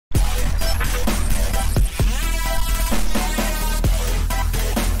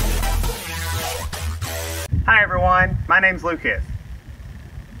Hi everyone, my name's Lucas.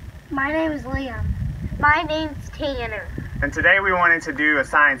 My name is Liam. My name's Tanner. And today we wanted to do a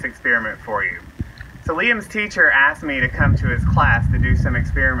science experiment for you. So Liam's teacher asked me to come to his class to do some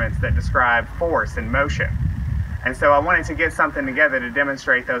experiments that describe force and motion. And so I wanted to get something together to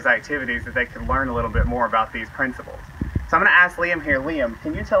demonstrate those activities that they could learn a little bit more about these principles. So I'm going to ask Liam here. Liam,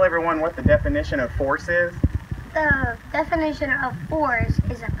 can you tell everyone what the definition of force is? The definition of force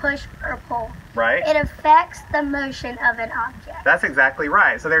is a push or pull. Right? It affects the motion of an object. That's exactly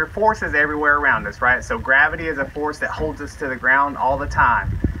right. So there are forces everywhere around us, right? So gravity is a force that holds us to the ground all the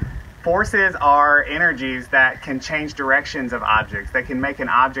time. Forces are energies that can change directions of objects. They can make an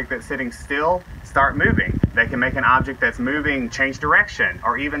object that's sitting still start moving. They can make an object that's moving change direction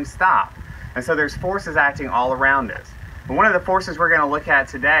or even stop. And so there's forces acting all around us. And one of the forces we're going to look at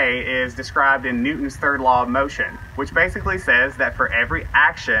today is described in Newton's third law of motion, which basically says that for every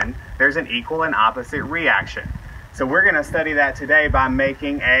action, there's an equal and opposite reaction. So we're going to study that today by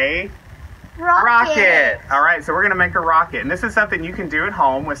making a rocket. All right, so we're going to make a rocket. And this is something you can do at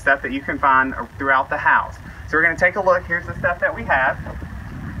home with stuff that you can find throughout the house. So we're going to take a look. Here's the stuff that we have.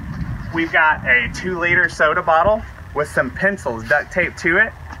 We've got a 2-liter soda bottle with some pencils duct taped to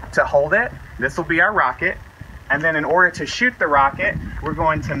it to hold it. This will be our rocket. And then in order to shoot the rocket, we're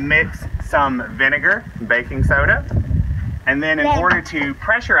going to mix some vinegar, baking soda. And then in order to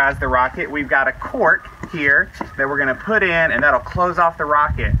pressurize the rocket, we've got a cork here that we're going to put in, and that'll close off the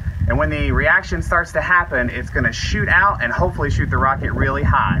rocket. And when the reaction starts to happen, it's going to shoot out and hopefully shoot the rocket really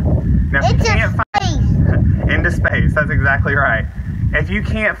high. Now, if you can't find into space, that's exactly right. If you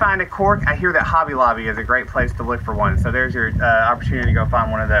can't find a cork, I hear that Hobby Lobby is a great place to look for one. So there's your opportunity to go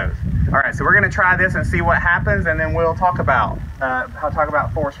find one of those. All right, so we're going to try this and see what happens, and then we'll talk about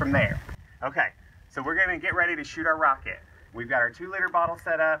force from there. Okay, so we're going to get ready to shoot our rocket. We've got our 2-liter bottle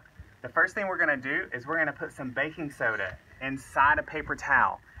set up. The first thing we're going to do is we're going to put some baking soda inside a paper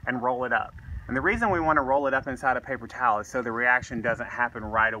towel and roll it up. And the reason we want to roll it up inside a paper towel is so the reaction doesn't happen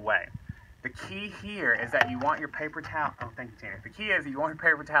right away. The key here is that you want your paper towel, oh thank you Tanner. The key is you want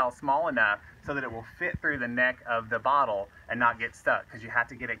your paper towel small enough so that it will fit through the neck of the bottle and not get stuck, because you have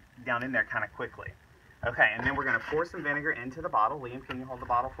to get it down in there kind of quickly. Okay, and then we're going to pour some vinegar into the bottle. Liam, can you hold the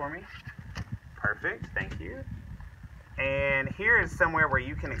bottle for me? Perfect, thank you. And here is somewhere where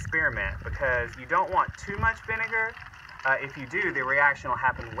you can experiment, because you don't want too much vinegar. If you do, the reaction will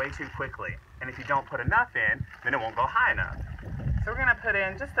happen way too quickly. And if you don't put enough in, then it won't go high enough. So we're going to put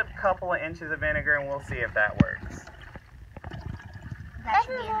in just a couple of inches of vinegar, and we'll see if that works. That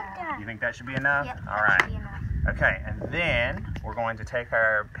should be enough. You think that should be enough? Yep, all right. Should be enough. Okay, and then we're going to take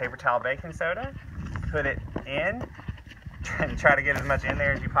our paper towel baking soda, put it in, and try to get as much in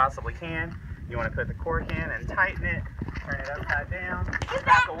there as you possibly can. You want to put the cork in and tighten it, turn it upside down,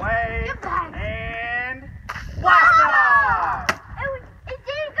 back away, and blast off! It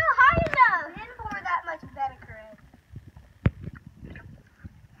didn't go high enough. It didn't pour that much vinegar in.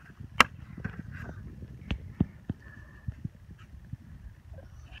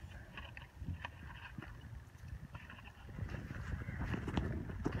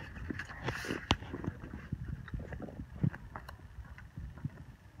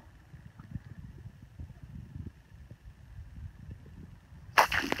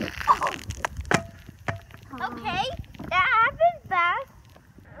 Okay, that happened fast.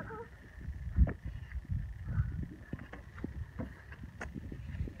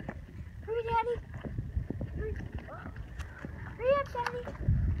 Hurry, Daddy. Hurry up, Daddy.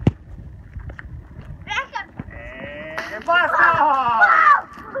 Back up. And blast off! Wow!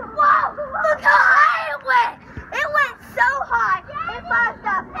 Whoa! Look how high it went! It went so high, it blasted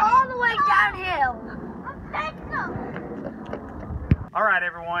off all the way downhill. All right,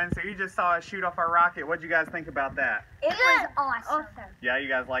 everyone, so you just saw us shoot off our rocket. What'd you guys think about that? It was awesome. Yeah, you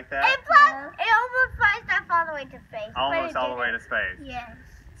guys like that? It almost flies off all the way to space. Almost all the way to space. Yes.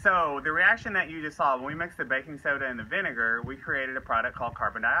 So the reaction that you just saw, when we mixed the baking soda and the vinegar, we created a product called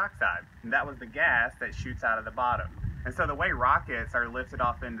carbon dioxide. And that was the gas that shoots out of the bottom. And so the way rockets are lifted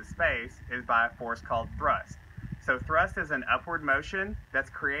off into space is by a force called thrust. So thrust is an upward motion that's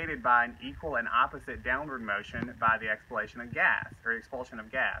created by an equal and opposite downward motion by the expulsion of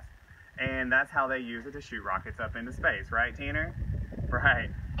gas. And that's how they use it to shoot rockets up into space, right, Tanner? Right.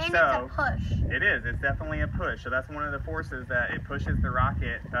 And so, it's a push. It is. It's definitely a push. So that's one of the forces that it pushes the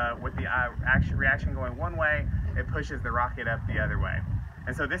rocket with the reaction going one way, it pushes the rocket up the other way.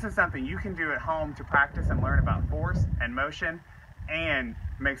 And so this is something you can do at home to practice and learn about force and motion and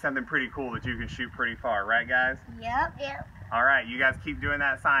make something pretty cool that you can shoot pretty far. Right, guys? Yep. All right. You guys keep doing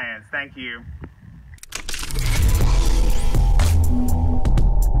that science. Thank you.